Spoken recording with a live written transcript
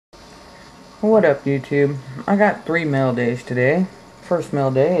What up, YouTube? I got 3 mail days today. First mail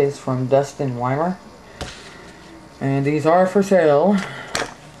day is from Dustin Weimer, and these are for sale.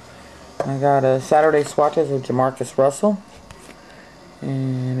 I got a Saturday swatches of Jamarcus Russell,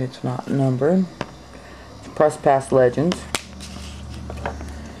 and it's not numbered. It's Press Pass Legends.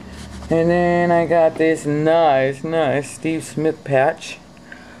 And then I got this nice Steve Smith patch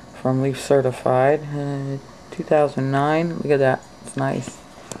from Leaf Certified, 2009. Look at that, it's nice.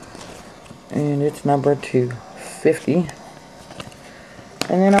 And it's number 250.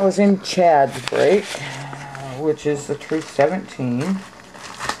 And then I was in Chad's break, which is the Truth17.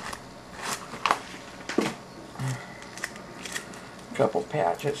 A couple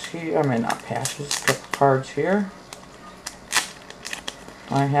patches here. I mean, not patches, a couple cards here.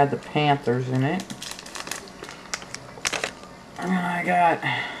 I had the Panthers in it. And I got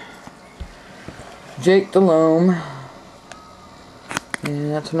Jake Delhomme.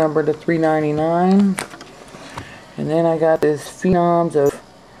 And that's numbered to 399. And then I got this Phenoms of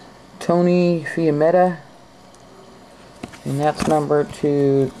Tony Fiametta. And that's numbered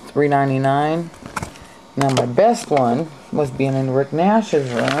to 399. Now my best one was being in Ricknash's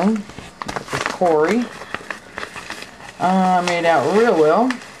room. This is Corey. Made out real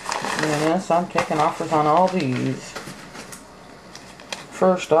well. Yes, I'm taking offers on all these.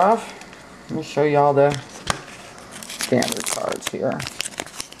 First off, let me show you all the standard cards here.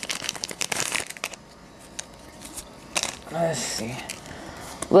 Let's see.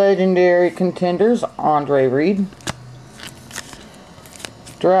 Legendary Contenders, Andre Reed.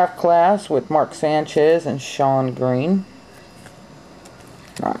 Draft Class with Mark Sanchez and Sean Green.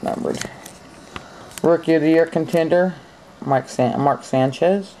 Not numbered. Rookie of the Year Contender, Mark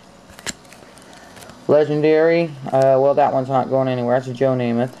Sanchez. Legendary, well, that one's not going anywhere. That's Joe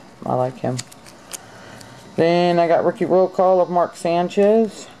Namath. I like him. Then I got Rookie Roll Call of Mark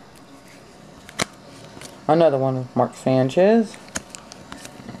Sanchez. Another one with Mark Sanchez.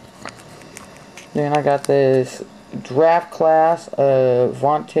 Then I got this Draft Class of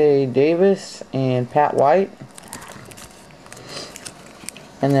Vontae Davis and Pat White.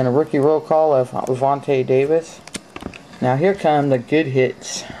 And then a Rookie Roll Call of Vontae Davis. Now here come the good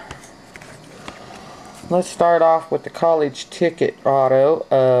hits. Let's start off with the college ticket auto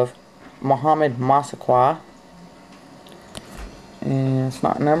of Mohamed Massaquoi. And it's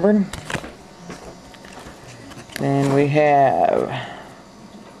not numbered. Then we have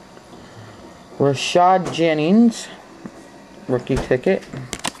Rashad Jennings, rookie ticket.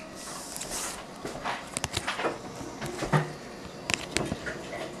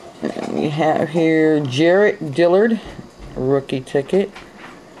 And we have here Jarrett Dillard, rookie ticket.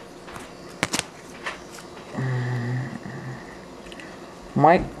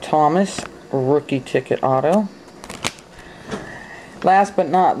 Mike Thomas, rookie ticket auto. Last but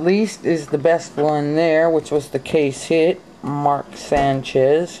not least is the best one there, which was the case hit, Mark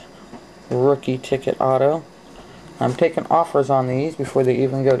Sanchez, rookie ticket auto. I'm taking offers on these before they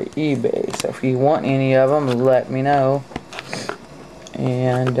even go to eBay, so if you want any of them, let me know.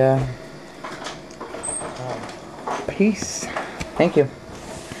 And peace. Thank you.